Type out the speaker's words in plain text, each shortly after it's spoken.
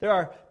There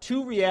are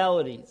two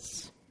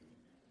realities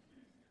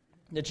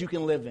that you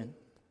can live in.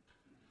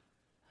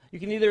 You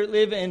can either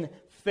live in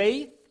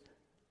faith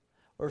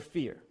or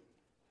fear.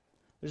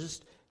 There's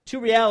just two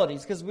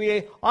realities, because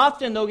we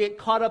often, though, get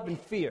caught up in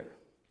fear.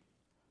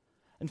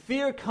 And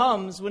fear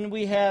comes when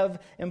we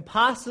have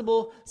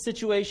impossible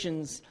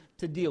situations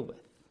to deal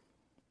with.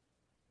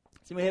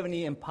 Does anybody have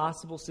any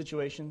impossible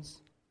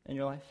situations in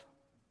your life?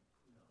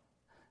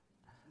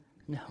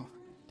 No.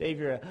 Dave,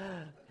 you're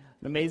an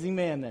amazing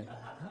man then.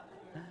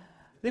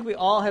 I think we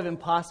all have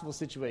impossible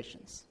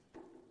situations.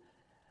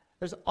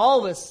 All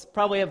of us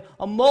probably have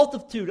a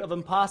multitude of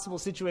impossible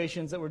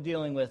situations that we're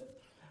dealing with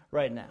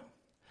right now.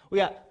 We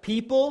got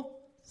people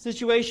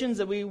situations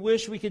that we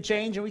wish we could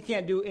change and we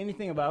can't do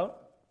anything about.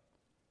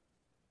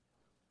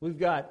 We've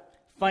got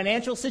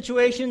financial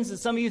situations that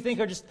some of you think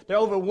they're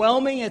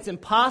overwhelming, it's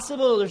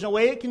impossible, there's no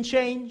way it can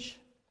change.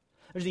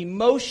 There's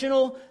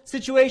emotional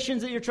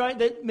situations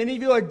that many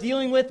of you are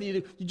dealing with that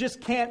you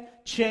just can't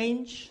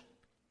change.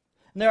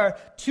 And there are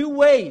two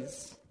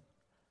ways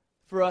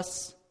for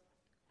us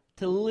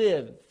to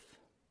live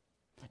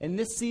in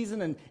this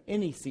season and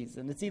any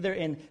season. It's either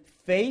in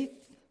faith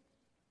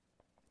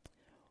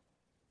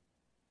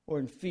or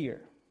in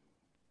fear.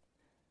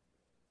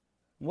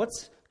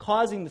 What's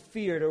causing the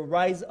fear to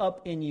rise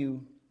up in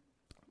you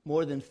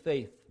more than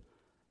faith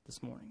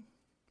this morning?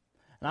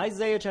 And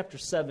Isaiah chapter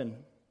 7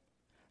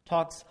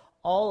 talks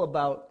all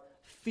about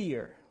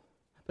fear.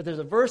 But there's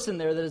a verse in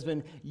there that has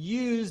been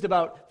used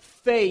about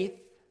faith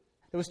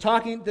that was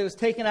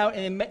taken out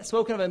and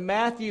spoken of in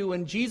Matthew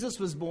when Jesus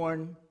was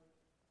born,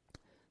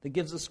 that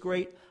gives us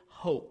great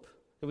hope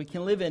that we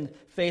can live in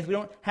faith. We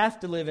don't have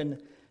to live in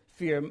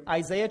fear.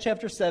 Isaiah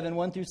chapter 7,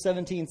 1 through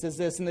 17 says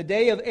this: In the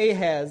day of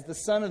Ahaz, the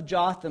son of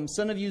Jotham,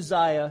 son of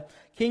Uzziah,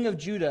 king of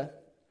Judah,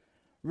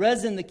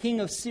 Rezin, the king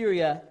of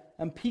Syria,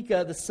 and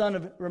Pekah, the son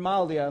of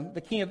Remaliah,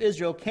 the king of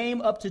Israel,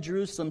 came up to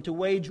Jerusalem to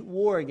wage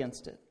war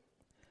against it,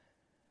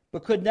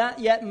 but could not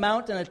yet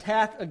mount an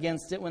attack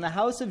against it when the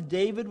house of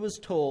David was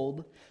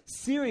told,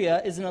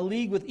 Syria is in a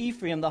league with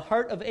Ephraim. The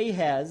heart of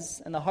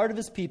Ahaz and the heart of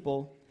his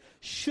people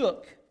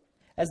shook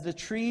as the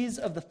trees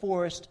of the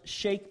forest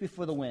shake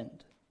before the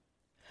wind.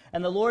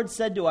 And the Lord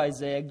said to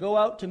Isaiah, Go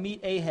out to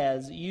meet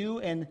Ahaz, you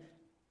and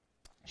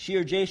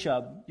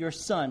Shear-Jashub, your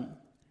son,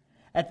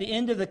 at the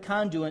end of the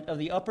conduit of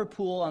the upper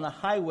pool on the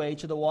highway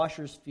to the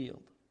washer's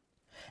field.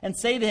 And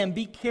say to him,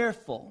 Be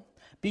careful,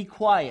 be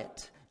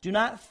quiet, do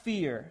not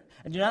fear,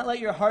 and do not let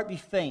your heart be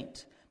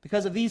faint,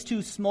 because of these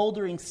two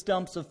smoldering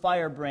stumps of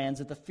firebrands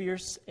at the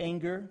fierce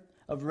anger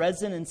of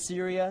Rezin in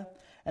Syria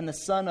and the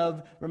son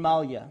of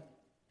Remaliah.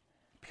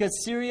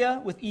 Because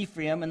Syria with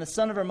Ephraim and the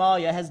son of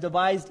Remaliah has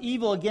devised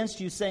evil against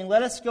you, saying,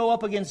 Let us go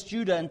up against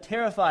Judah and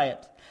terrify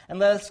it, and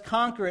let us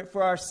conquer it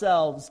for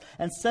ourselves,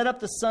 and set up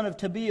the son of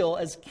Tabeel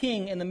as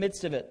king in the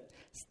midst of it.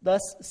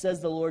 Thus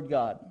says the Lord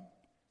God,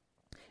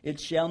 It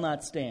shall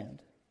not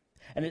stand,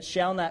 and it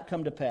shall not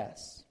come to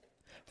pass.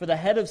 For the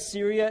head of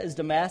Syria is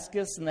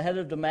Damascus, and the head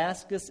of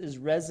Damascus is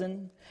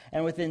Rezin,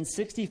 and within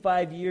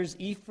 65 years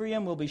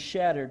Ephraim will be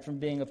shattered from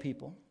being a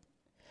people.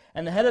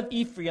 And the head of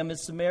Ephraim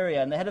is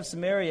Samaria, and the head of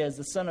Samaria is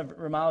the son of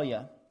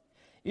Remaliah.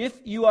 If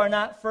you are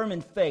not firm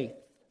in faith,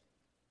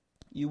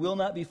 you will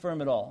not be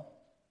firm at all.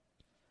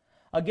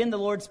 Again the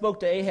Lord spoke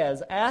to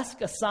Ahaz,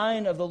 Ask a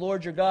sign of the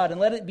Lord your God,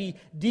 and let it be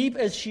deep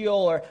as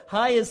Sheol or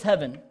high as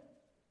heaven.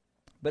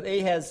 But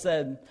Ahaz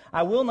said,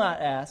 I will not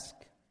ask,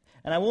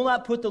 and I will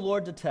not put the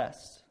Lord to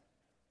test.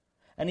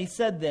 And he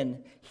said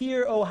then,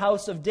 Hear, O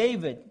house of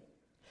David,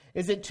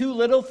 is it too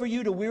little for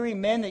you to weary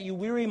men that you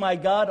weary my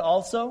God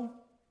also?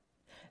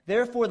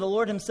 Therefore the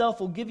Lord himself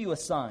will give you a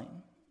sign.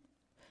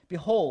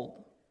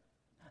 Behold,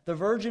 the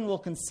virgin will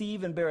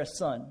conceive and bear a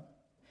son,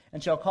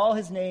 and shall call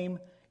his name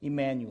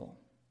Emmanuel.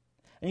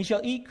 And he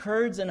shall eat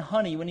curds and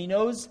honey when he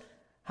knows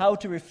how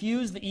to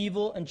refuse the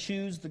evil and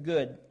choose the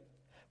good.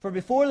 For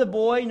before the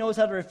boy knows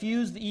how to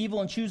refuse the evil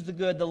and choose the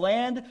good, the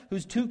land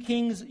whose two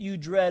kings you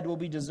dread will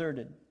be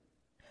deserted.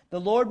 The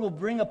Lord will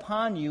bring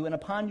upon you and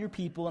upon your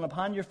people and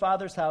upon your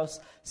father's house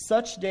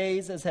such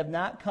days as have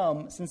not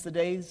come since the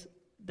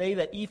day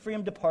that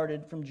Ephraim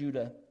departed from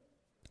Judah,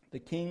 the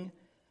king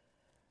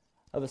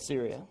of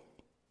Assyria.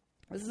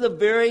 This is a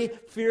very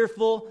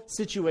fearful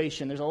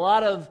situation. There's a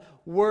lot of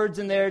words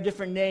in there,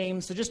 different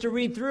names. So just to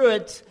read through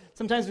it,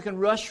 sometimes we can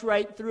rush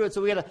right through it.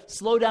 So we got to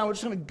slow down. We're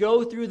just going to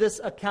go through this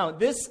account.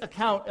 This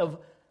account of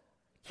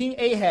King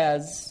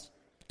Ahaz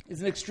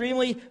is an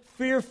extremely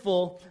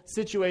fearful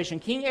situation.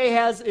 King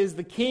Ahaz is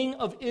the king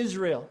of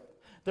Israel.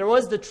 There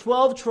was the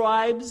 12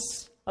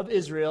 tribes of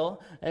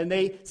Israel, and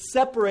they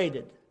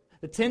separated.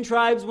 The 10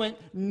 tribes went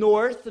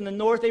north. In the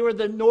north, they were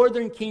the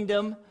northern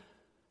kingdom.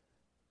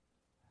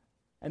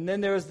 And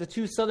then there was the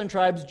two southern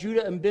tribes,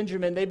 Judah and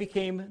Benjamin. They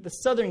became the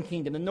southern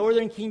kingdom. The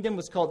northern kingdom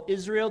was called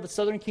Israel. The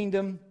southern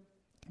kingdom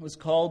was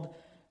called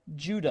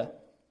Judah.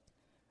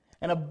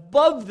 And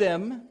above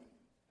them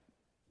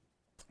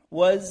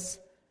was,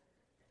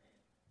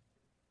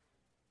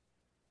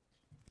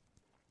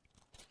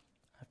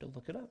 I have to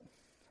look it up.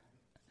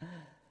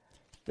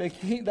 the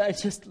king, that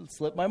just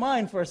slipped my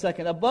mind for a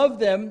second. Above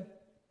them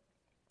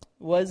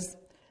was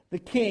the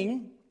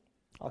king.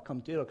 It'll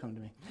come to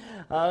me.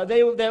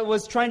 That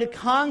was trying to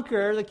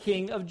conquer the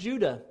king of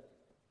Judah.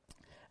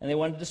 And they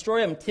wanted to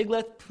destroy him.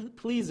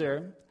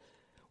 Tiglath-Pileser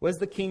was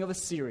the king of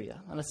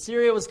Assyria. And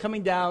Assyria was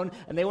coming down,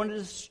 and they wanted to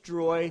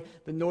destroy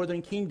the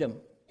northern kingdom.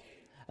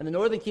 And the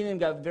northern kingdom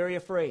got very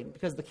afraid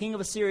because the king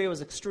of Assyria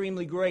was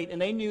extremely great.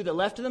 And they knew that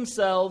left to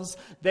themselves,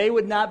 they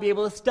would not be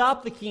able to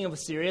stop the king of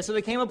Assyria. So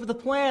they came up with a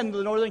plan.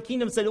 The northern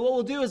kingdom said, what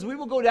we'll do is we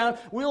will go down,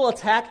 we will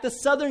attack the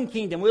southern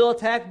kingdom. We will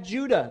attack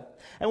Judah.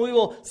 And we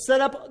will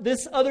set up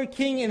this other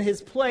king in his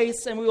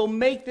place, and we will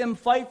make them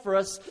fight for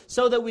us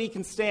so that we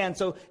can stand.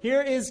 So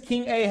here is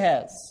King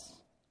Ahaz.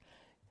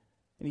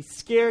 And he's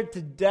scared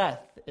to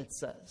death, it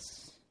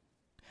says,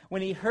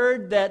 when he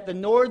heard that the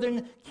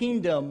northern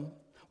kingdom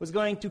was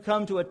going to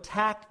come to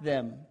attack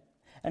them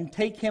and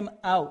take him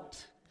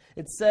out.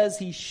 It says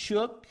he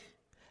shook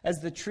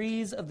as the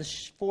trees of the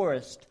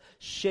forest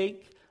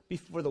shake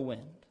before the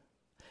wind.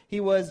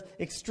 He was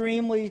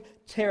extremely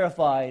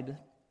terrified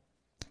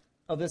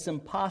of this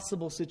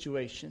impossible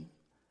situation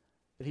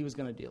that he was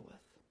going to deal with.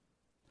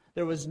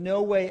 There was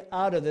no way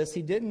out of this.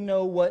 He didn't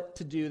know what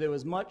to do. There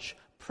was much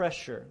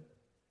pressure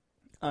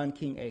on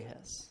King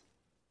Ahaz.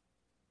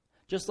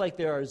 Just like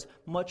there is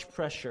much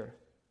pressure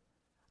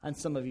on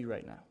some of you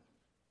right now.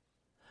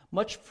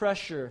 Much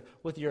pressure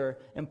with your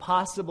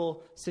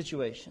impossible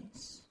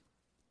situations.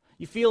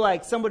 You feel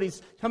like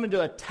somebody's coming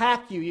to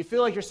attack you. You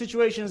feel like your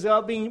situation is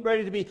about being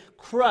ready to be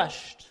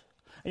crushed.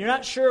 And you're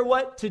not sure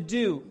what to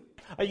do.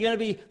 Are you going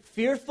to be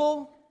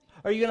fearful?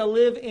 Or are you going to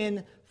live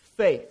in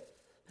faith?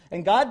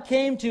 And God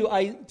came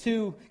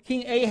to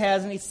King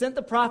Ahaz, and he sent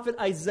the prophet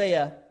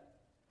Isaiah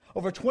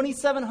over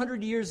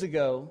 2,700 years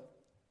ago.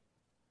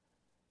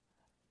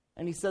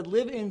 And he said,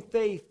 live in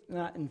faith,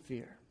 not in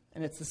fear.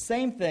 And it's the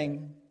same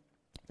thing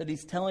that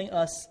he's telling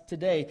us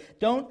today.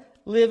 Don't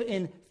live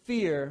in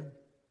fear.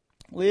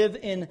 Live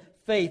in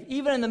faith.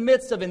 Even in the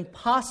midst of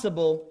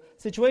impossible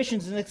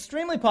situations and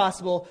extremely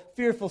possible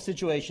fearful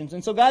situations.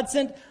 And so God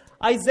sent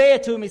Isaiah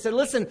to him. He said,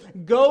 listen,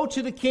 go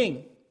to the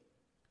king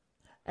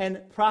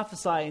and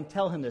prophesy and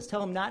tell him this.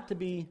 Tell him not to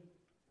be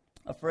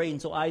afraid.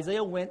 And so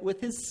Isaiah went with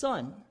his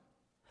son.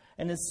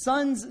 And his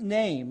son's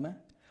name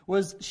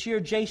was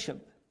Shear-Jashub,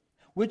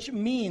 which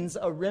means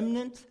a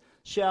remnant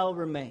shall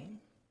remain.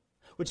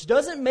 Which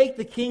doesn't make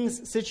the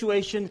king's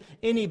situation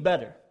any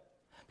better.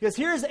 Because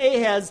here's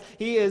Ahaz.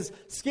 He is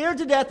scared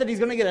to death that he's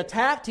going to get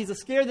attacked. He's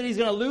scared that he's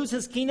going to lose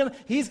his kingdom.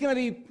 He's going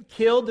to be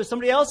killed. There's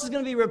somebody else who's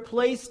going to be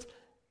replaced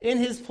in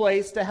his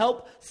place to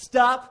help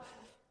stop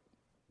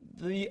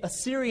the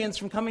Assyrians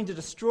from coming to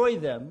destroy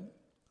them.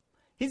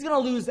 He's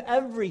going to lose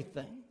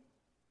everything.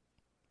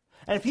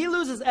 And if he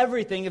loses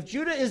everything, if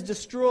Judah is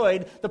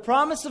destroyed, the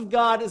promise of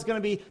God is going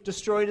to be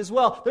destroyed as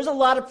well. There's a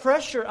lot of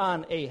pressure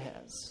on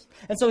Ahaz.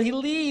 And so he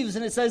leaves,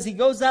 and it says he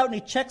goes out and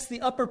he checks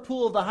the upper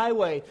pool of the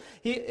highway.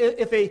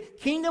 If a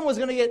kingdom was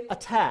going to get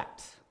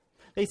attacked,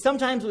 they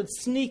sometimes would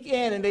sneak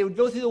in and they would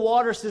go through the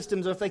water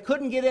systems, or if they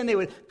couldn't get in, they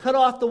would cut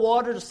off the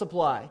water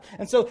supply.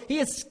 And so he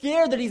is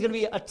scared that he's going to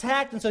be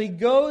attacked, and so he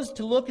goes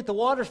to look at the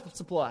water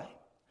supply.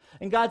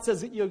 And God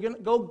says, you're going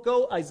to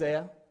go,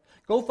 Isaiah.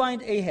 Go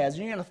find Ahaz.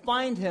 You're going to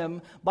find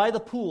him by the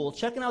pool,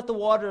 checking out the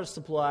water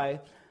supply,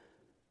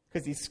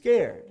 because he's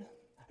scared,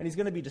 and he's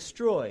going to be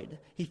destroyed,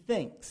 he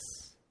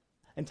thinks.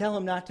 And tell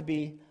him not to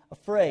be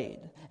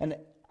afraid. And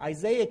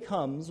Isaiah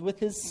comes with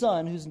his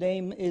son, whose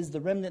name is the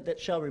remnant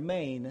that shall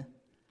remain.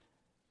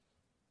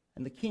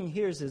 And the king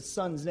hears his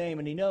son's name,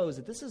 and he knows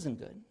that this isn't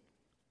good.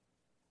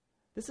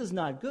 This is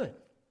not good.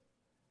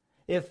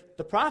 If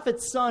the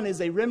prophet's son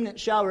is a remnant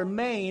shall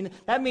remain,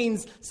 that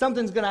means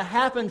something's going to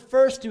happen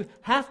first to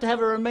have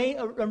a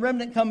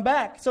remnant come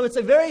back. So it's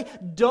a very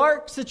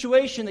dark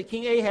situation that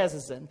King Ahaz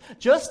is in,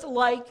 just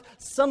like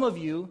some of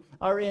you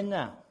are in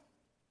now.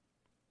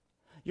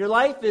 Your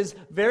life is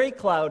very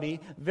cloudy,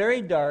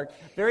 very dark,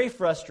 very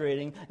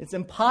frustrating. It's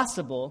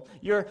impossible.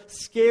 You're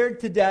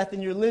scared to death,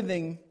 and you're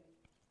living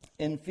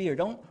in fear.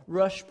 Don't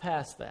rush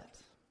past that,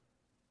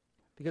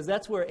 because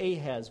that's where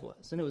Ahaz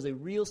was, and it was a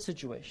real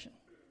situation.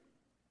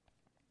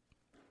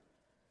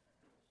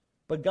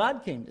 But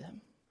God came to him.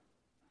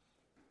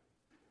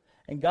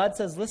 And God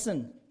says,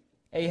 listen,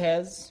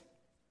 Ahaz,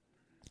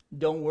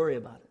 don't worry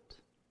about it.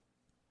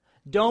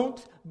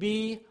 Don't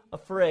be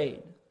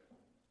afraid.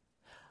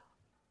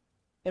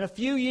 In a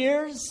few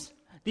years,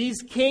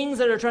 these kings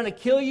that are trying to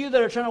kill you,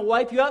 that are trying to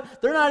wipe you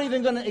out, they're not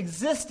even going to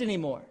exist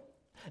anymore.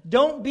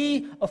 Don't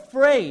be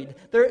afraid.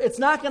 It's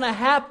not going to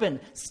happen.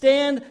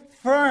 Stand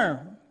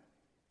firm.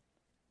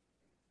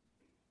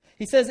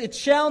 He says, it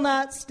shall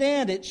not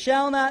stand. It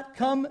shall not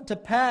come to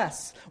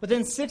pass.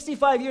 Within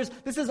 65 years,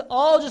 this is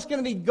all just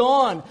going to be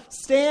gone.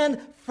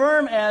 Stand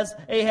firm as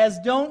Ahaz.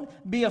 Don't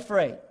be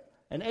afraid.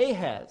 And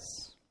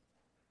Ahaz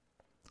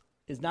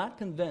is not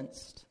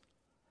convinced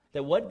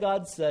that what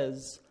God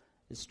says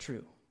is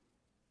true.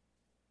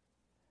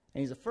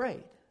 And he's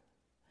afraid.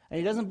 And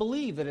he doesn't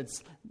believe that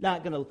it's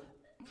not going to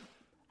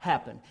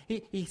happen.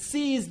 He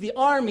sees the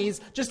armies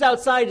just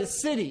outside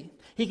his city.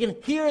 He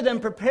can hear them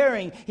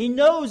preparing. He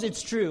knows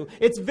it's true.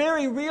 It's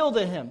very real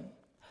to him.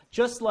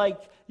 Just like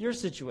your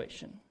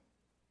situation.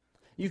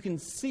 You can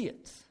see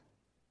it.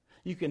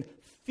 You can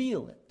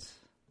feel it.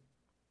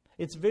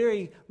 It's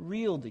very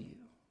real to you.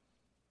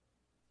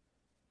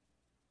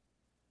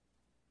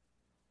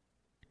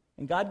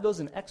 And God goes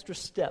an extra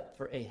step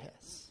for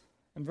Ahaz.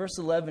 In verse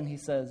 11 he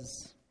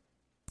says,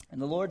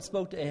 "And the Lord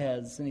spoke to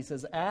Ahaz, and he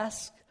says,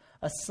 'Ask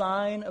a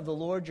sign of the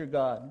Lord your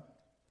God.'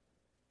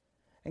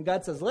 And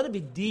God says, 'Let it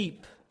be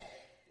deep.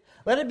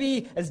 Let it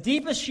be as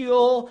deep as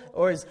Sheol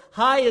or as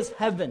high as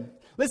heaven.'"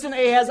 Listen,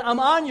 Ahaz, I'm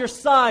on your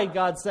side,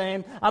 God's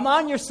saying. I'm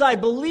on your side.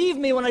 Believe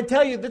me when I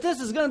tell you that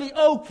this is going to be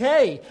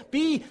okay.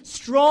 Be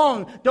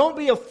strong. Don't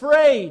be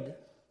afraid.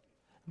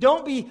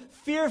 Don't be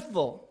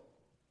fearful.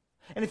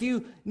 And if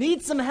you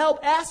need some help,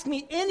 ask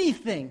me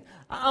anything.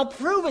 I'll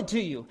prove it to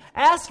you.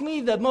 Ask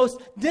me the most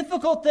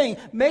difficult thing.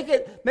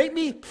 Make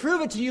me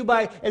prove it to you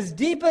by as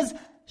deep as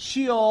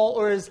Sheol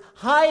or as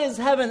high as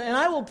heaven, and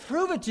I will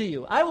prove it to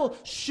you. I will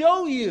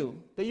show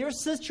you that your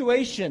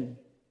situation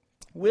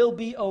will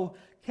be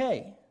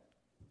okay.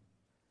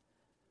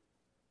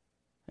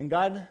 And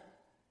God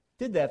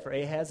did that for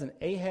Ahaz, and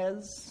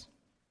Ahaz,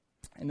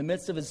 in the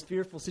midst of his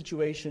fearful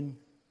situation,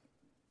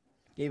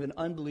 gave an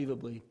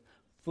unbelievably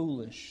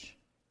foolish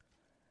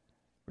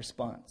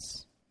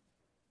response.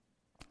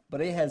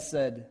 But Ahaz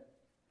said,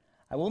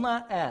 "I will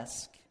not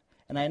ask,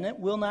 and I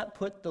will not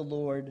put the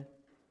Lord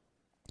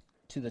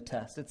to the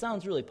test." It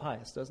sounds really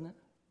pious, doesn't it?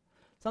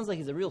 It sounds like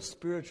he's a real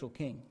spiritual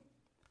king.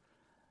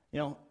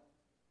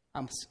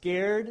 I'm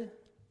scared.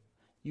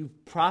 You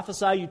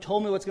prophesied. You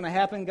told me what's going to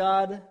happen,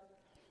 God.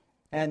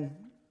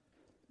 And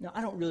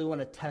I don't really want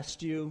to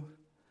test you.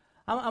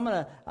 I'm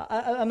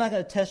not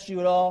going to test you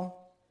at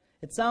all.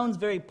 It sounds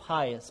very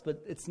pious,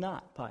 but it's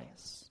not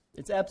pious.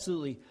 It's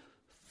absolutely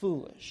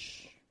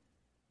foolish.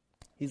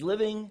 He's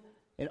living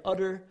in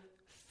utter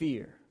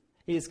fear.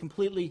 He is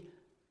completely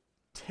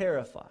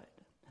terrified.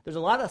 There's a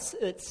lot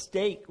at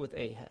stake with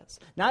Ahaz.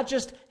 Not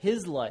just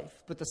his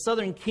life, but the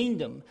southern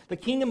kingdom, the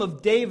kingdom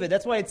of David.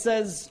 That's why it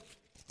says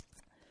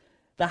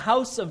the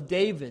house of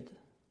David.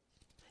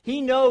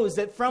 He knows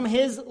that from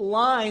his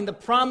line, the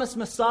promised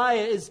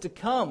Messiah is to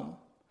come.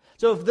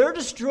 So if they're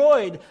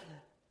destroyed,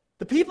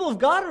 the people of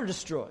God are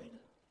destroyed.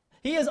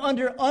 He is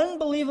under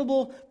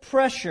unbelievable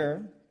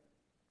pressure,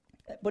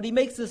 but he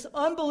makes this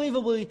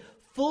unbelievably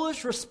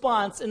foolish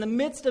response in the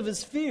midst of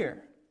his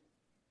fear.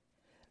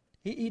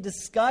 He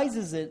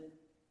disguises it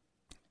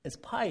as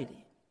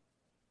piety.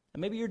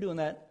 And maybe you're doing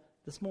that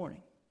this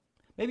morning.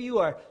 Maybe you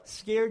are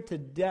scared to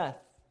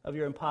death of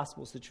your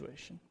impossible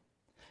situation.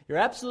 You're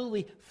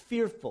absolutely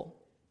fearful.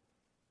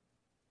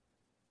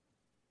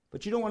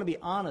 But you don't want to be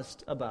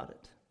honest about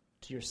it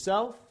to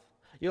yourself.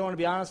 You don't want to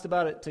be honest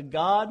about it to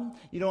God.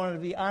 You don't want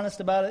to be honest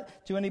about it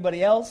to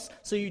anybody else.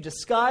 So you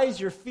disguise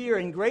your fear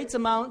in great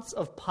amounts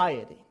of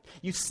piety.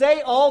 You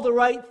say all the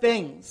right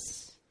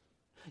things.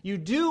 You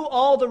do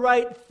all the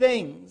right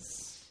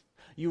things.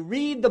 You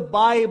read the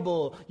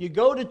Bible. You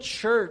go to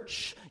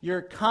church.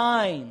 You're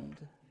kind.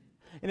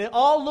 And it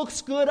all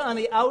looks good on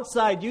the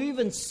outside. You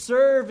even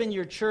serve in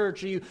your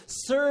church, or you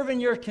serve in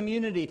your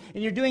community,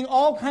 and you're doing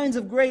all kinds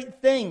of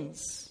great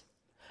things.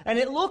 And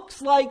it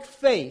looks like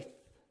faith.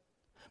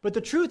 But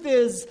the truth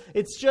is,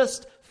 it's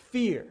just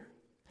fear.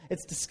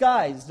 It's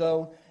disguised,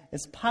 though,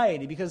 as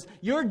piety. Because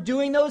you're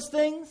doing those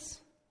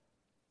things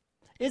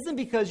isn't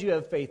because you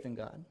have faith in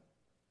God.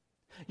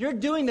 You're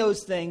doing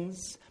those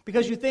things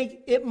because you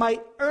think it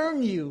might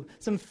earn you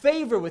some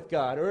favor with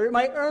God, or it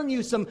might earn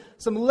you some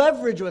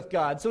leverage with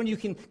God. So when you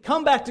can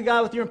come back to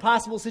God with your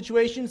impossible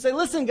situation and say,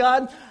 "Listen,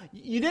 God,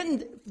 you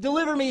didn't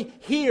deliver me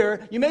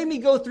here. You made me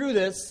go through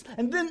this.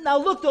 And then now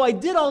look, though, I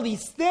did all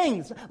these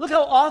things. Look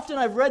how often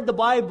I've read the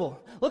Bible.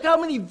 Look how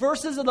many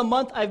verses of the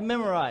month I've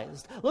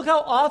memorized. Look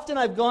how often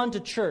I've gone to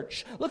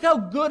church. Look how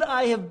good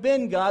I have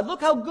been, God.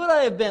 Look how good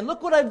I have been.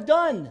 Look what I've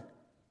done.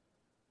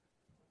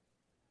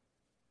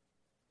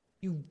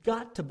 You've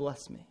got to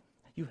bless me.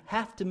 You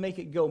have to make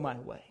it go my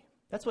way."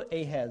 That's what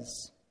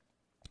Ahaz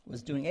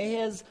was doing.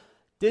 Ahaz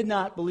did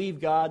not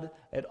believe God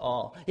at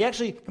all. He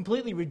actually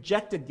completely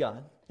rejected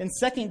God. In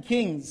 2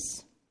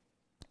 Kings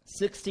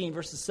 16,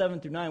 verses 7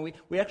 through 9,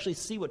 we actually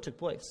see what took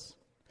place.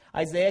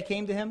 Isaiah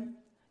came to him.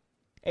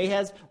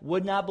 Ahaz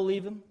would not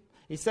believe him.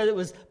 He said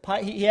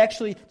he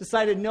actually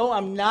decided, "No,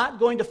 I'm not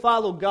going to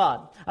follow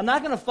God. I'm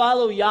not going to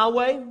follow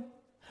Yahweh.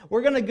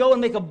 We're going to go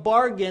and make a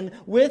bargain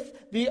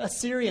with the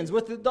Assyrians,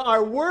 with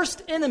our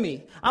worst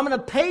enemy. I'm going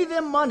to pay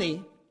them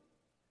money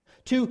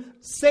to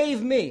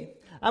save me.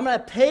 I'm going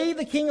to pay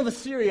the king of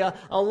Assyria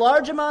a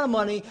large amount of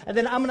money, and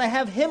then I'm going to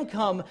have him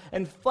come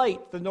and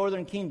fight the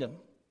northern kingdom."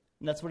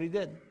 And that's what he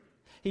did.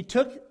 He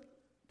took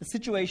the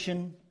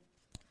situation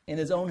in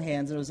his own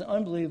hands, and it was an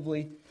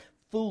unbelievably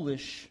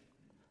foolish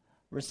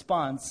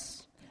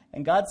response.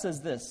 And God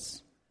says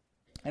this,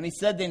 "And he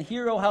said, then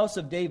hear, O house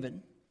of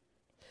David,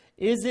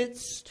 is it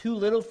too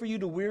little for you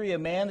to weary a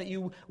man that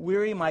you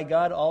weary my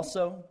God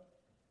also?"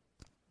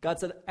 God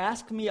said,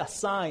 ask me a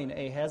sign,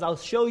 Ahaz. I'll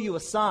show you a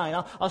sign.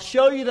 I'll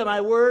show you that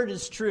my word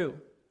is true.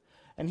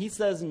 And he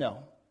says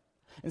no.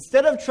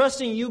 Instead of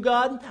trusting you,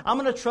 God, I'm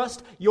going to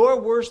trust your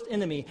worst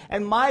enemy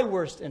and my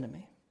worst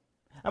enemy.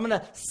 I'm going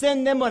to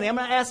send them money. I'm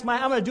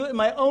going to do it in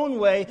my own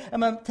way. I'm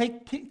going to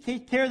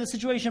take care of the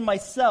situation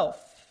myself.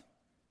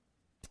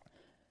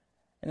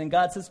 And then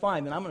God says,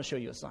 fine, then I'm going to show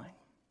you a sign.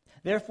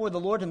 Therefore, the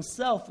Lord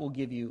himself will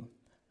give you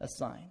a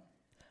sign.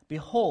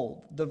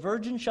 Behold, the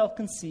virgin shall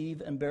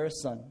conceive and bear a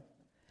son,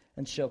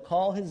 and shall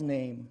call his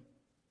name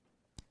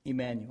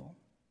Emmanuel.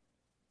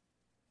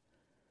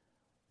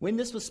 When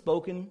this was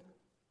spoken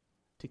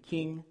to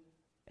King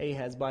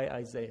Ahaz by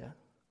Isaiah,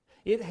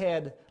 it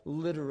had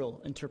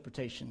literal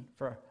interpretation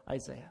for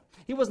Isaiah.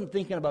 He wasn't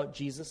thinking about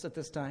Jesus at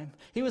this time.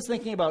 He was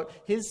thinking about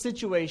his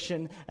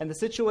situation and the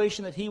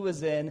situation that he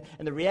was in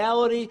and the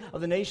reality of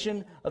the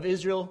nation of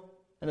Israel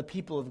and the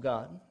people of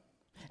God.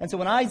 And so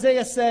when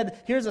Isaiah said,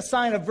 here's a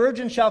sign, a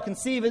virgin shall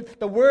conceive it,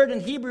 the word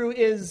in Hebrew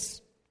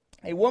is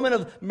a woman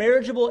of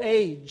marriageable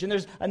age. And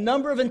there's a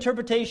number of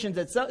interpretations.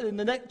 In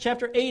the next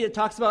chapter 8, it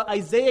talks about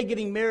Isaiah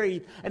getting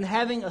married and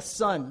having a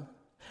son.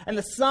 And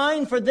the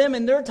sign for them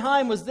in their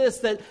time was this,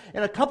 that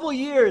in a couple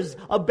years,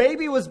 a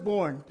baby was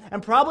born,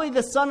 and probably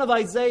the son of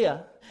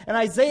Isaiah. And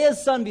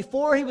Isaiah's son,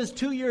 before he was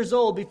 2 years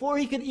old, before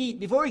he could eat,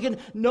 before he could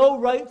know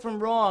right from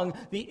wrong,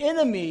 the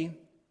enemy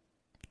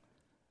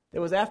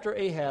that was after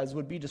Ahaz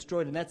would be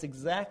destroyed. And that's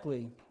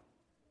exactly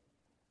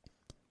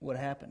what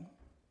happened.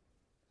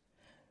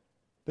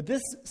 But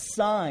this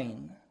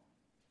sign,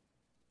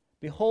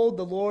 behold,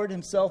 the Lord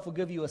himself will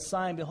give you a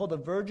sign. Behold, a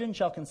virgin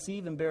shall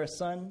conceive and bear a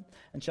son,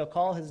 and shall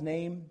call his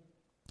name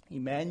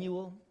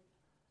Emmanuel,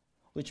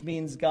 which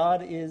means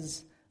God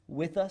is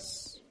with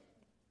us.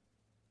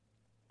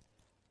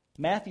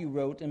 Matthew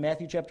wrote in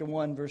Matthew chapter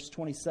 1, verse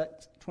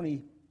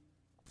 23,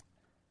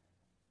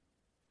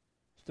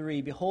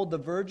 behold, the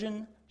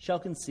virgin shall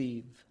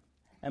conceive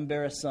and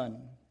bear a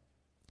son,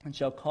 and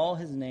shall call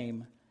his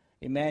name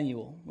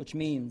Emmanuel, which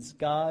means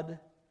God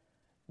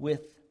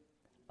with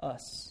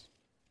us.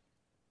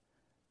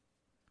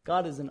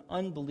 God is an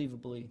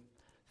unbelievably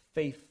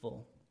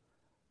faithful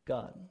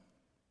God.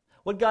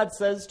 What God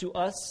says to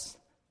us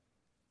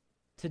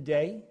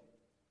today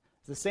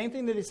is the same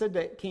thing that he said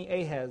to King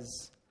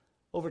Ahaz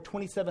over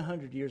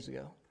 2,700 years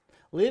ago.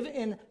 Live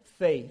in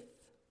faith,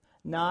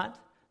 not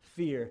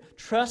fear.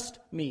 Trust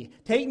me.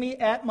 Take me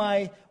at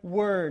my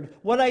word.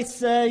 What I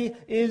say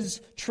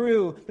is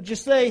true. But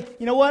just say,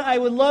 you know what? I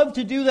would love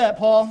to do that,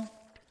 Paul.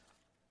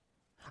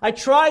 I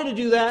try to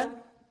do that.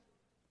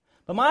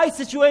 But my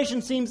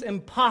situation seems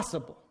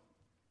impossible.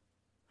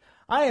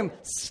 I am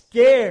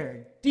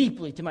scared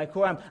deeply to my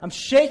core. I'm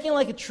shaking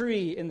like a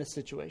tree in this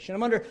situation.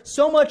 I'm under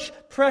so much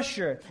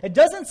pressure. It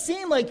doesn't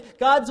seem like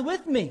God's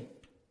with me.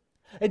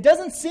 It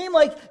doesn't seem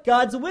like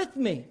God's with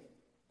me.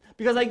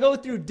 Because I go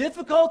through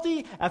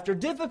difficulty after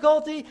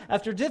difficulty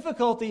after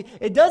difficulty.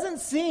 It doesn't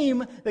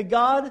seem that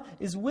God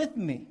is with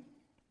me.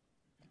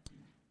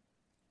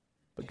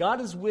 But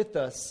God is with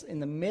us in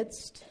the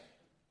midst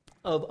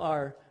of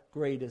our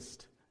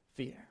greatest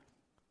fear.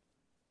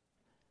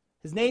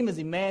 His name is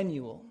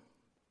Emmanuel,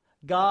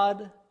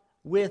 God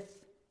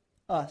with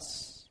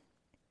us.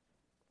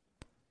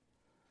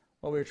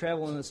 While we were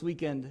traveling this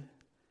weekend,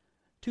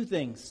 two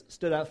things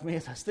stood out for me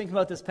as I was thinking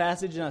about this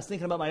passage and I was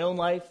thinking about my own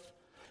life.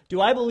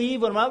 Do I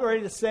believe what I'm about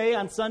ready to say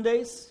on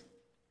Sundays,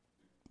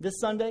 this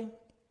Sunday?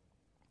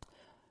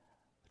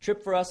 A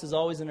trip for us is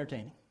always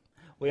entertaining.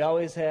 We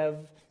always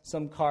have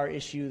some car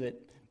issue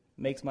that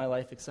makes my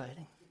life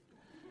exciting.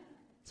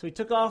 So we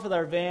took off with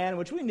our van,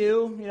 which we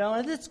knew,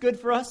 and it's good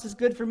for us, it's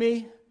good for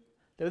me,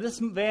 that this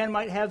van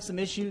might have some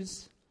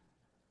issues.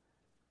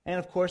 And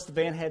of course, the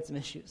van had some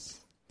issues.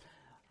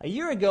 A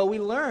year ago, we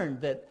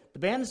learned that the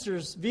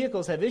Bannister's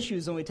vehicles have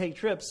issues when we take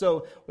trips,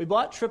 so we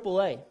bought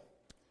AAA.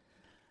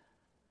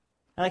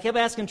 And I kept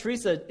asking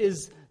Teresa,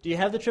 do you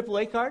have the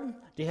AAA card?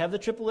 Do you have the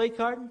AAA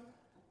card?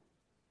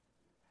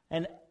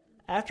 And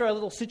after our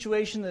little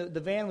situation, the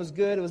van was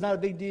good, it was not a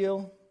big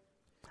deal.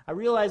 I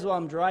realized while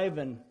I'm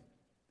driving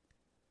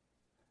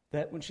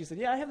that when she said,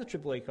 yeah, I have the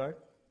AAA card,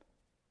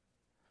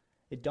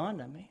 it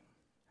dawned on me.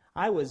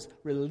 I was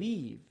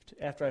relieved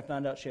after I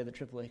found out she had the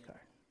AAA card.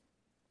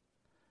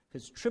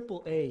 Because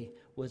AAA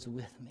was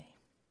with me.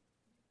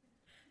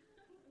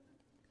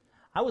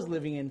 I was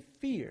living in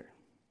fear,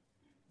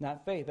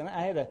 not faith. And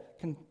I had to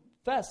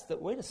confess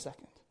that, wait a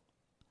second.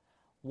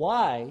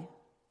 Why,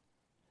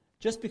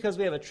 just because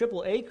we have a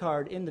AAA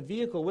card in the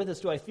vehicle with us,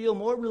 do I feel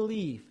more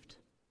relieved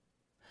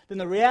than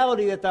the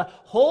reality that the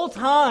whole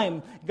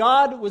time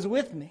God was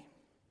with me?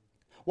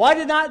 Why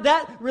did not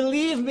that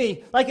relieve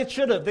me like it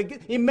should have?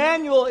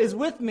 Emmanuel is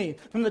with me.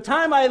 From the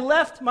time I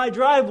left my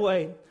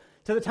driveway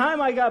to the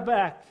time I got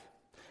back,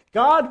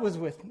 God was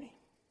with me.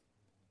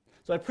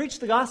 So I preached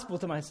the gospel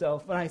to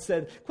myself and I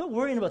said, quit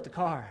worrying about the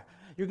car.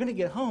 You're going to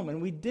get home.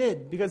 And we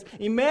did, because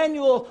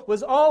Emmanuel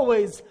was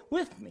always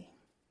with me.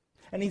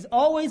 And he's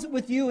always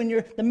with you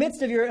in the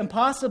midst of your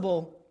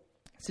impossible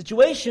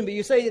situation. But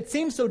you say, it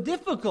seems so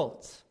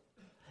difficult.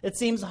 It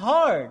seems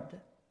hard.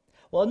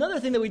 Well, another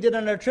thing that we did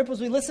on our trip was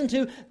we listened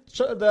to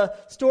the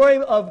story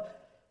of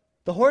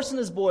The Horse and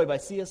His Boy by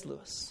C.S.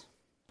 Lewis.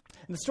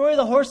 And the story of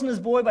The Horse and His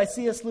Boy by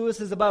C.S. Lewis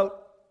is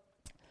about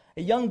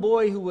a young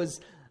boy who was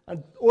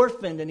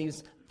orphaned, and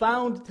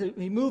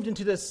he moved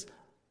into this,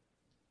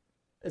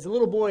 as a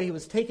little boy, he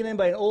was taken in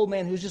by an old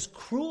man who was just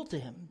cruel to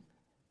him.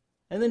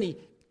 And then he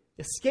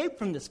escaped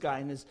from this guy,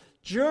 and his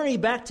journey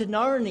back to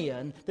Narnia,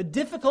 and the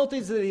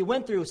difficulties that he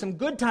went through, some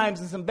good times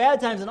and some bad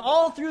times, and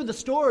all through the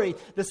story,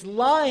 this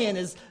lion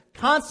is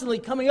constantly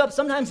coming up.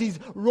 Sometimes he's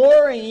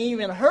roaring,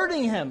 even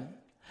hurting him.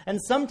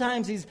 And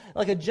sometimes he's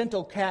like a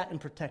gentle cat and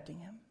protecting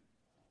him.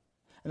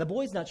 And the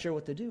boy's not sure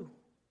what to do.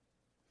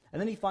 And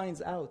then he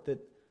finds out that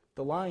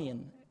the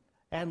lion,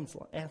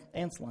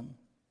 Aslan,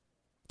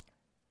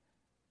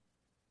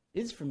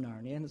 is from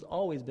Narnia and has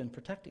always been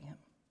protecting him.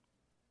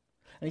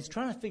 And he's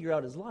trying to figure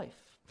out his life.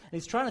 And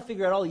he's trying to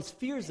figure out all these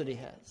fears that he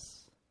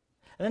has.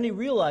 And then he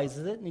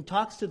realizes it, and he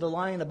talks to the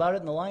lion about it,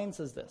 and the lion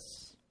says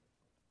this.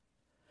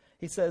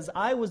 He says,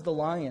 I was the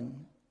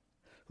lion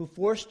who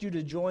forced you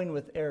to join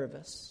with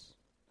Erebus.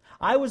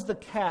 I was the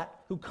cat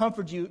who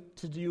comforted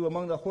you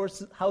among the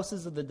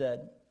houses of the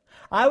dead.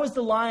 I was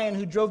the lion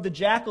who drove the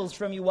jackals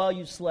from you while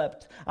you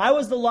slept. I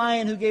was the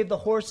lion who gave the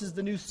horses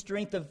the new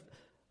strength of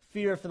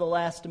fear for the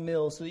last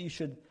meal so that you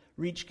should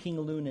reach King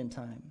Lune in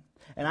time.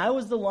 And I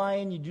was the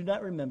lion you do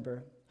not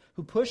remember,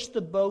 who pushed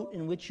the boat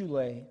in which you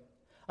lay,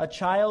 a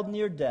child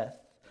near death,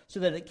 so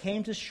that it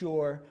came to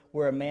shore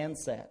where a man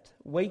sat,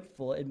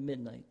 wakeful at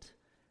midnight,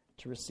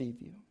 to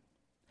receive you.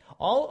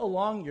 All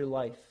along your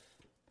life,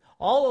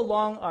 all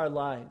along our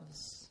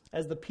lives,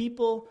 as the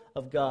people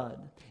of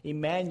God,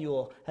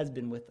 Emmanuel has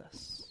been with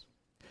us.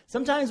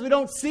 Sometimes we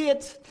don't see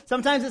it.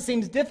 Sometimes it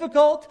seems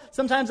difficult.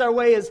 Sometimes our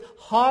way is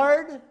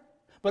hard.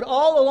 But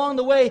all along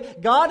the way,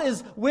 God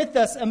is with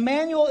us.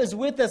 Emmanuel is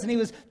with us. And he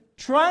was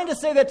trying to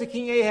say that to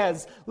King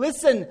Ahaz.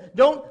 Listen,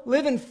 don't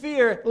live in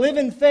fear. Live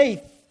in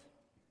faith.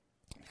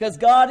 Because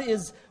God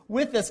is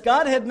with us.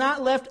 God had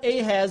not left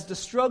Ahaz to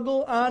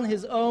struggle on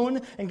his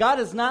own. And God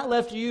has not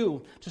left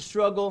you to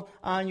struggle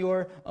on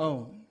your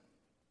own.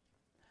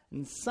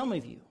 And some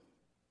of you,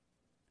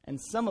 and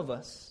some of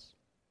us,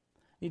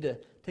 need to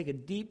take a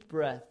deep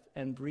breath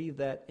and breathe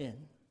that in.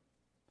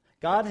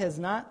 God has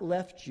not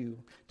left you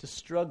to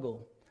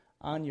struggle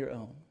on your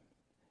own.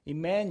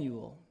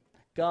 Emmanuel,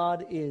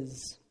 God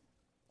is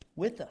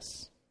with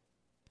us.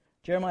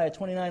 Jeremiah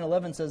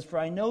 29:11 says, For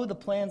I know the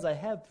plans I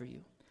have for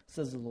you,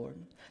 says the Lord.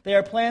 They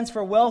are plans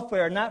for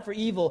welfare, not for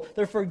evil.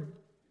 They're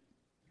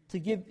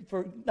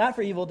not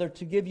for evil, they're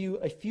to give you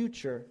a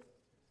future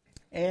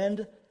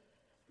and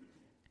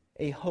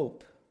a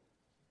hope.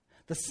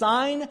 The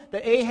sign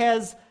that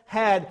Ahaz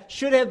had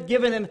should have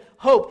given him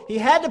hope. He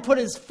had to put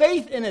his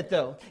faith in it,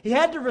 though. He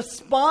had to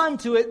respond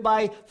to it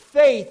by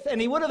faith,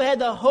 and he would have had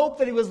the hope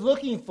that he was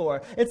looking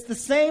for. It's the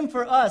same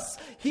for us.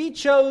 He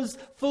chose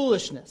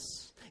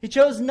foolishness. He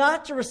chose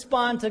not to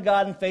respond to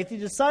God in faith. He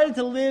decided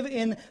to live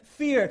in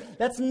fear.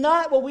 That's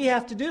not what we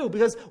have to do,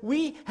 because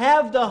we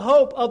have the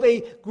hope of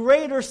a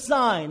greater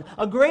sign.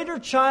 A greater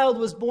child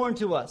was born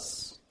to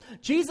us.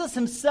 Jesus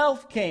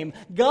himself came.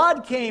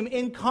 God came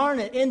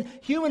incarnate in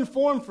human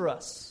form for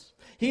us.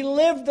 He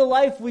lived the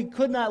life we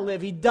could not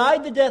live. He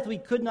died the death we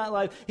could not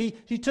live.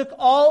 He took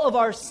all of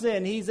our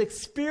sin. He's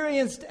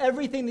experienced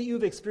everything that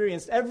you've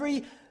experienced.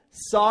 Every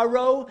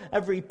sorrow,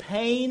 every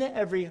pain,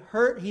 every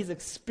hurt, he's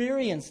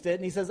experienced it.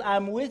 And he says,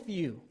 I'm with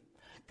you.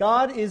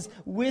 God is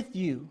with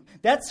you.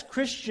 That's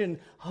Christian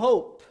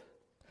hope.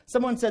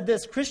 Someone said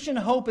this, Christian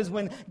hope is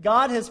when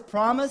God has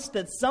promised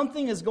that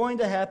something is going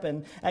to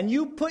happen and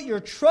you put your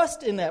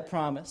trust in that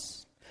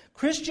promise.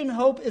 Christian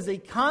hope is a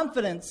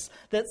confidence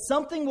that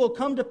something will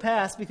come to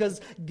pass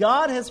because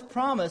God has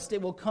promised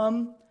it will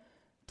come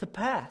to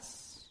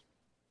pass.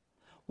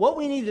 What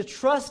we need to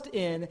trust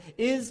in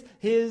is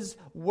His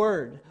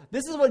Word.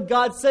 This is what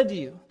God said to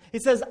you. He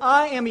says,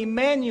 I am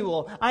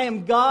Emmanuel. I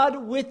am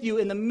God with you.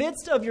 In the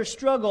midst of your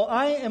struggle,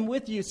 I am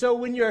with you. So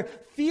when your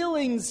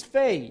feelings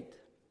fade,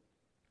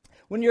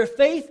 when your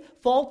faith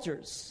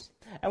falters,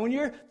 and when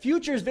your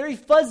future is very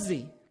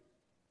fuzzy,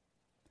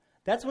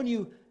 that's when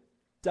you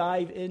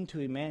dive into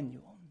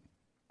Emmanuel.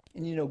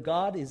 And you know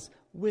God is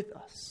with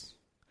us.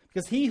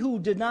 Because he who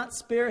did not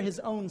spare his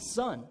own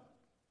son,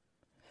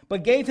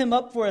 but gave him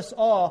up for us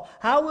all,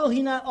 how will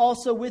he not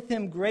also with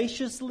him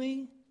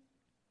graciously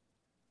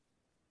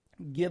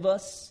give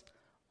us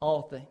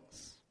all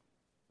things?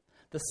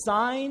 The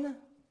sign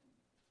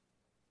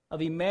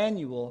of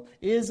Emmanuel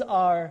is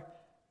our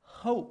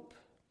hope.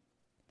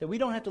 That we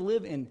don't have to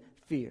live in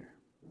fear,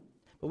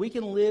 but we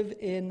can live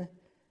in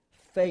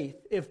faith.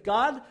 If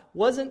God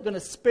wasn't going to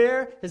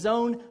spare his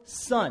own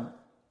son,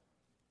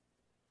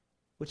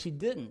 which he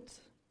didn't,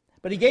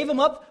 but he gave him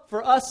up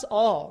for us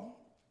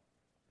all,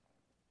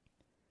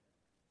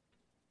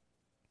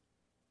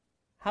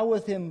 how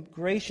with him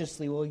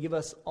graciously will he give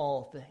us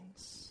all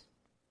things?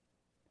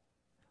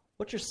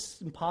 What's your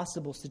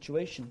impossible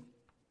situation?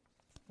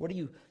 What are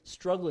you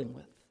struggling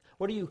with?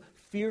 What are you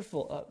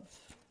fearful of?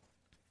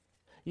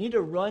 You need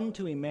to run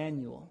to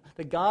Emmanuel,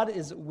 that God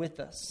is with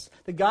us,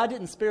 that God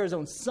didn't spare his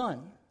own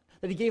son,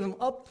 that he gave him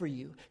up for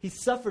you. He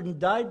suffered and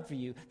died for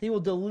you. He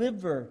will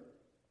deliver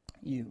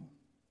you.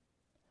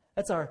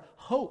 That's our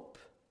hope,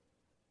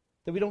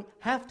 that we don't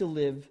have to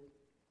live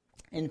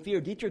in fear.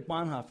 Dietrich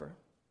Bonhoeffer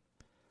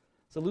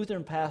is a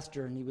Lutheran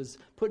pastor, and he was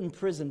put in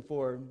prison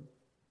for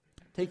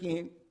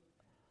taking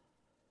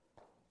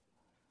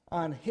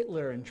on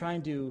Hitler and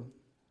trying to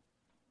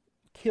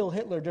kill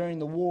Hitler during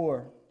the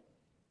war.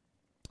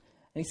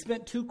 And he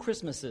spent 2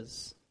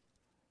 Christmases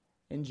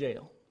in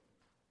jail.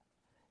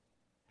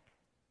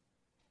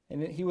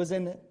 And he was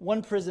in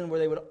one prison where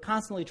they would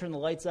constantly turn the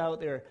lights out.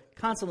 They were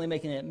constantly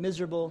making it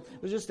miserable.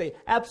 It was just an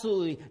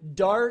absolutely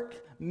dark,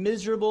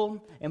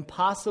 miserable,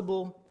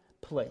 impossible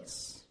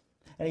place.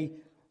 And he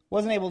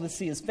wasn't able to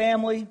see his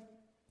family.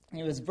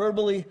 He was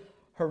verbally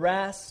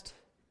harassed.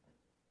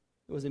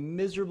 It was a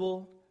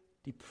miserable,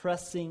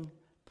 depressing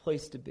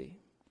place to be.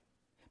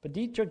 But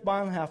Dietrich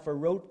Bonhoeffer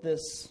wrote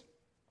this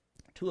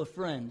to a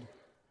friend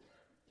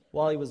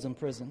while he was in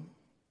prison.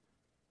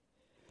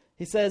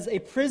 He says, a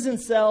prison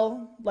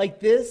cell like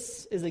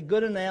this is a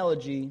good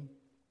analogy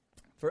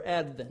for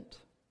Advent.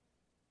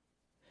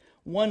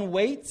 One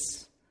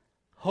waits,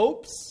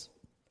 hopes,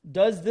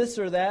 does this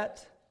or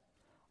that,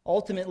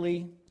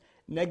 ultimately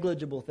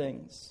negligible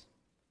things.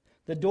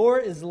 The door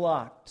is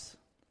locked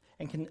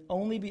and can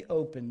only be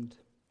opened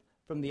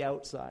from the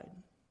outside.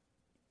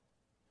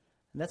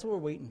 And that's what we're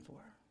waiting for.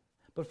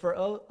 But for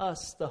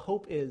us, the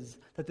hope is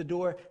that the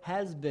door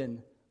has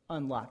been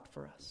unlocked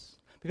for us.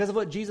 Because of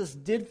what Jesus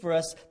did for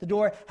us, the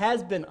door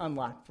has been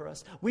unlocked for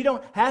us. We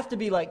don't have to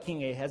be like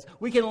King Ahaz.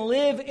 We can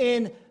live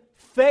in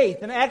faith.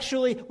 And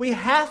actually, we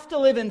have to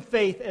live in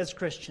faith as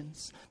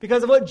Christians.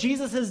 Because of what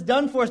Jesus has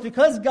done for us,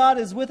 because God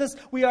is with us,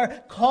 we are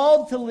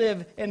called to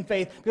live in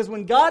faith. Because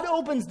when God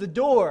opens the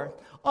door,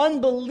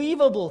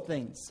 unbelievable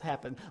things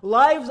happen.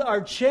 Lives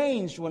are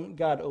changed when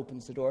God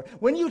opens the door.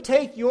 When you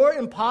take your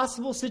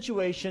impossible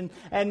situation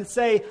and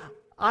say,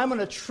 I'm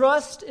going to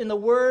trust in the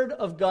Word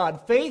of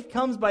God. Faith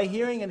comes by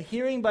hearing, and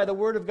hearing by the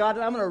Word of God.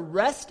 And I'm going to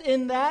rest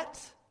in that.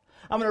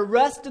 I'm going to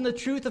rest in the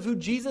truth of who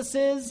Jesus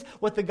is,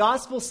 what the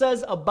gospel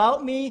says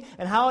about me,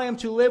 and how I am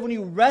to live. When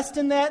you rest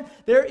in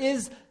that, there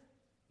is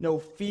no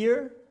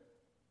fear.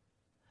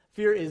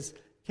 Fear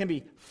can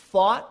be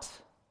fought,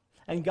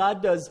 and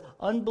God does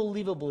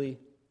unbelievably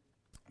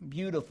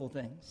beautiful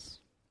things.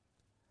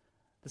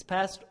 This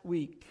past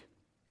week,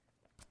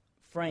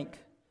 Frank,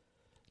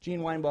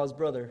 Gene Weinbaugh's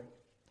brother,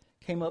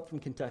 came up from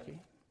Kentucky.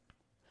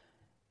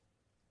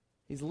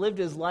 He's lived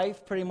his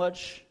life pretty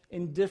much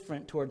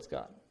indifferent towards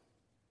God.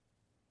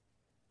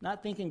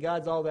 Not thinking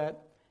God's all that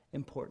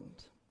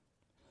important.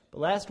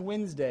 But last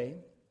Wednesday,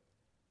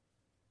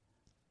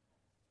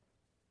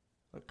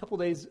 a couple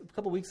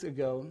weeks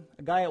ago,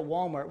 a guy at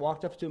Walmart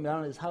walked up to him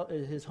down at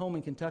his home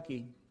in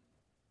Kentucky,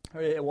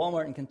 or at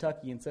Walmart in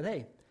Kentucky, and said,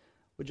 hey,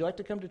 would you like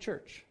to come to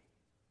church?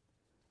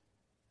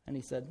 And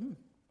he said,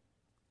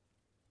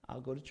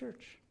 I'll go to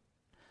church.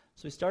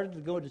 So he started to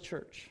go to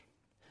church.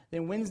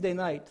 Then Wednesday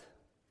night,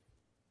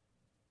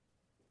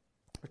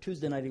 or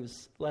Tuesday night,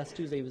 last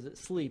Tuesday he was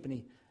asleep, and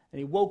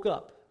he woke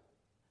up,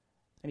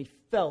 and he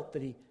felt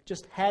that he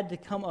just had to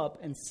come up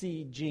and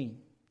see Gene.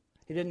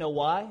 He didn't know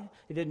why,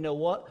 he didn't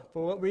know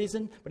for what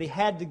reason, but he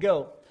had to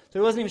go. So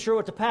he wasn't even sure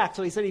what to pack.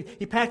 So he said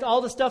he packed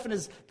all the stuff in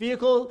his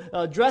vehicle,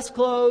 dress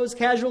clothes,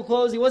 casual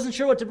clothes. He wasn't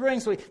sure what to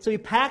bring, so he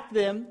packed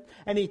them,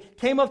 and he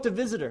came up to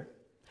visit her.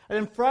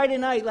 And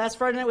then last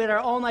Friday night, we had our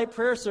all-night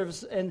prayer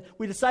service, and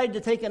we decided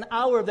to take an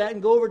hour of that and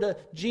go over to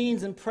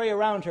Jean's and pray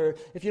around her.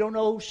 If you don't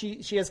know,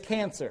 she has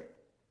cancer,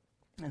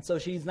 and so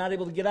she's not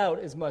able to get out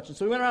as much. And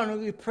so we went around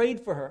and we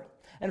prayed for her.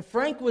 And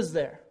Frank was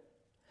there,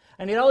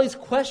 and he had all these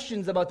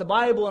questions about the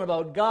Bible and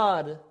about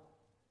God,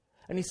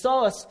 and he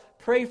saw us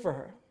pray for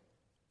her.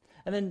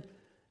 And then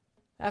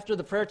after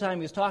the prayer time,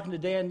 he was talking to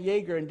Dan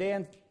Yeager, and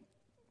Dan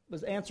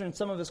was answering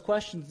some of his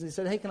questions. And he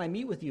said, hey, can I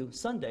meet with you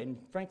Sunday? And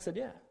Frank said,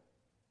 yeah.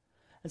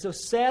 And so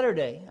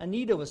Saturday,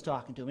 Anita was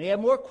talking to him. He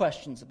had more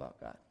questions about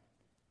God.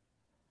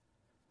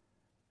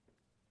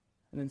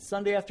 And then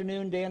Sunday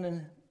afternoon, Dan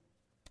and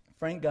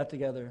Frank got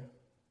together,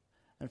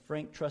 and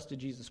Frank trusted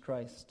Jesus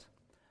Christ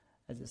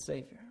as his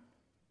Savior.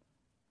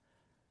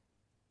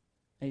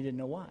 And he didn't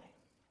know why.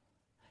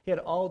 He had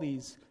all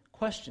these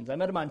questions. I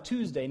met him on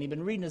Tuesday, and he'd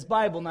been reading his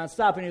Bible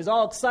nonstop, and he was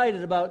all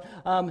excited about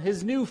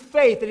his new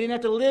faith, that he didn't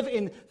have to live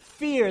in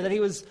fear, that he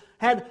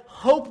had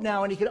hope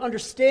now, and he could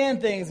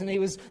understand things, and he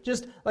was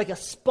just like a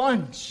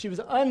sponge. He was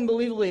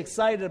unbelievably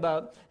excited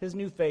about his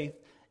new faith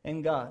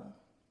in God.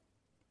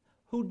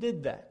 Who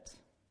did that?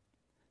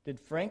 Did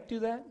Frank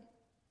do that?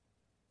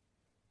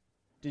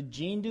 Did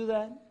Gene do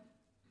that?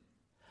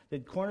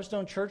 Did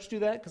Cornerstone Church do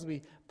that because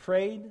we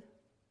prayed?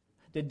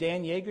 Did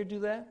Dan Yeager do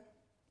that?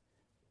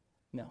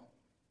 No.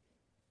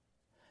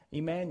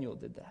 Emmanuel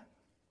did that.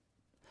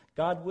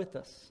 God with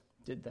us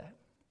did that.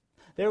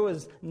 There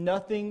was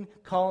nothing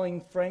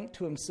calling Frank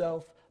to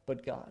himself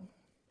but God.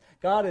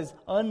 God is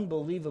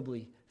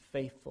unbelievably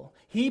faithful.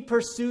 He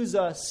pursues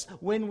us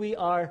when we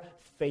are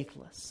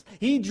faithless.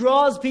 He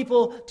draws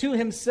people to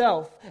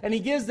himself, and he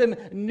gives them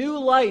new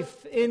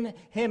life in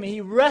him. He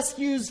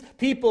rescues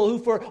people who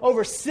for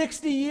over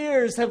 60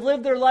 years have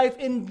lived their life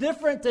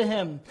indifferent to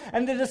him.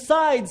 And he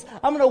decides,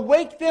 I'm going to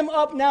wake them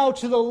up now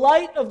to the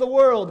light of the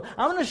world.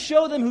 I'm going to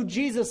show them who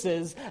Jesus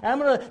is, and I'm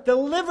going to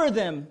deliver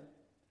them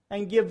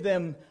and give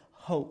them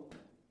hope.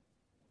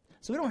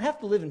 So we don't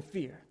have to live in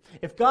fear.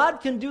 If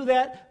God can do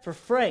that for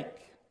Frank,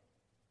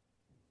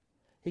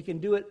 he can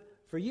do it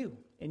for you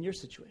in your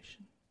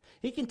situation.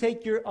 He can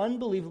take your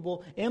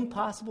unbelievable,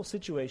 impossible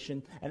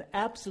situation and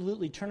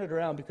absolutely turn it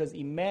around because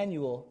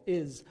Emmanuel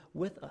is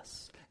with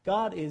us.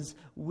 God is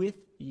with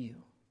you.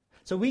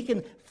 So we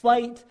can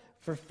fight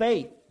for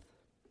faith.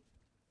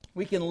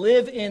 We can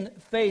live in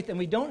faith, and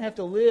we don't have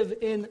to live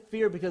in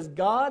fear because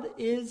God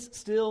is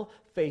still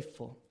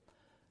faithful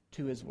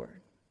to his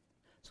word.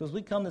 So as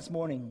we come this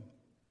morning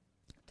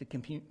to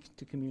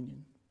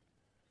communion,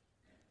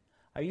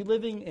 are you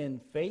living in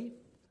faith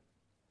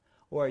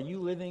or are you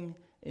living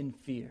in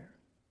fear?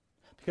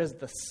 Because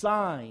the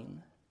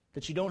sign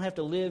that you don't have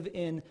to live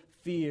in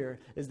fear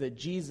is that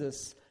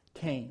Jesus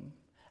came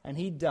and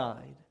he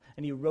died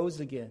and he rose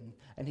again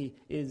and he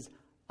is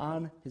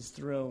on his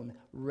throne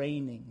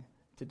reigning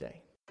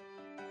today.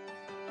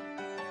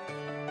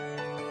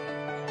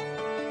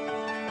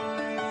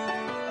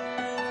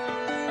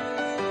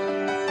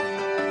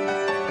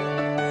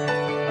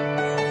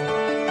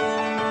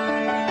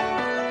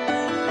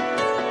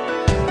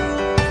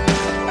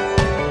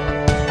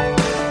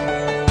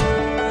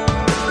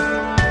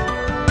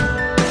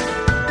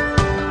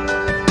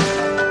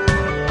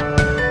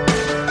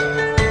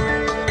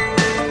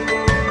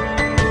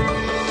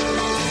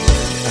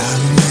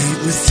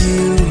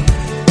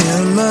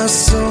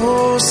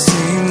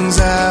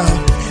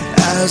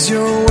 As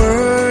your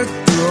word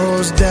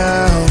throws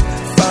down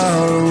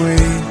far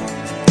away,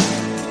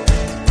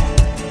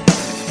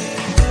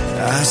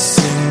 I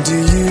sing to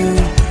you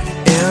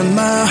and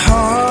my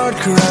heart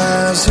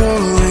cries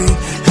holy,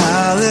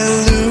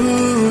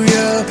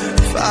 hallelujah,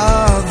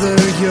 Father,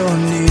 you're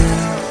near.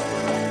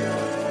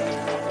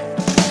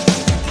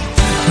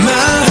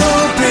 My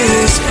hope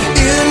is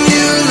in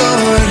you,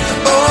 Lord,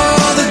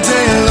 all the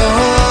day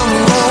long.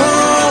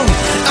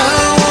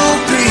 I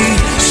won't be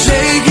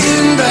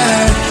shaken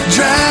back,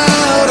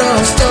 drought or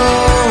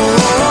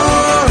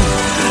storm.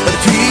 A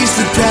peace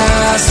that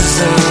passes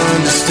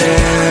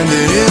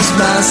understanding is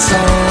my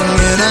song,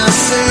 and I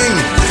sing.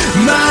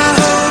 My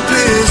hope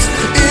is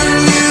in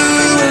you,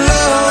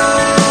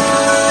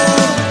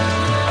 Lord.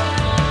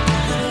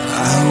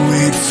 I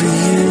wait for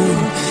you,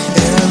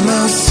 and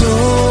my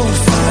soul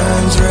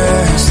finds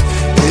rest.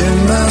 In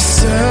my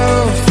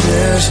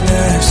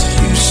selfishness,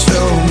 you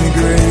show me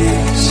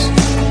grace.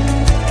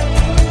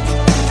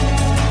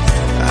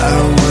 I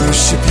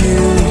worship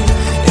you,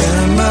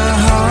 and my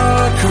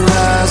heart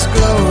cries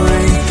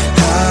glory,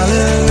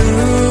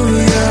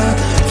 hallelujah,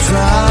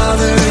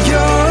 Father,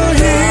 you're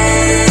here.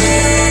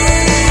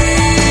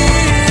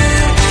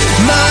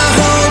 My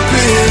hope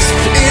is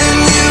in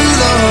you,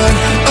 Lord,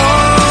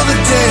 all the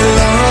day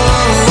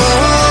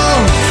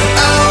long.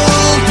 I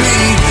won't be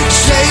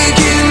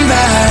shaken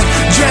by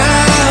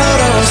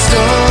drought or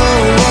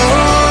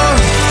storm.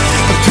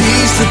 A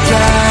peace that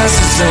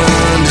passes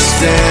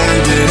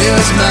understanding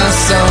is my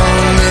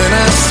song, and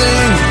I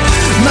sing.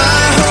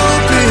 My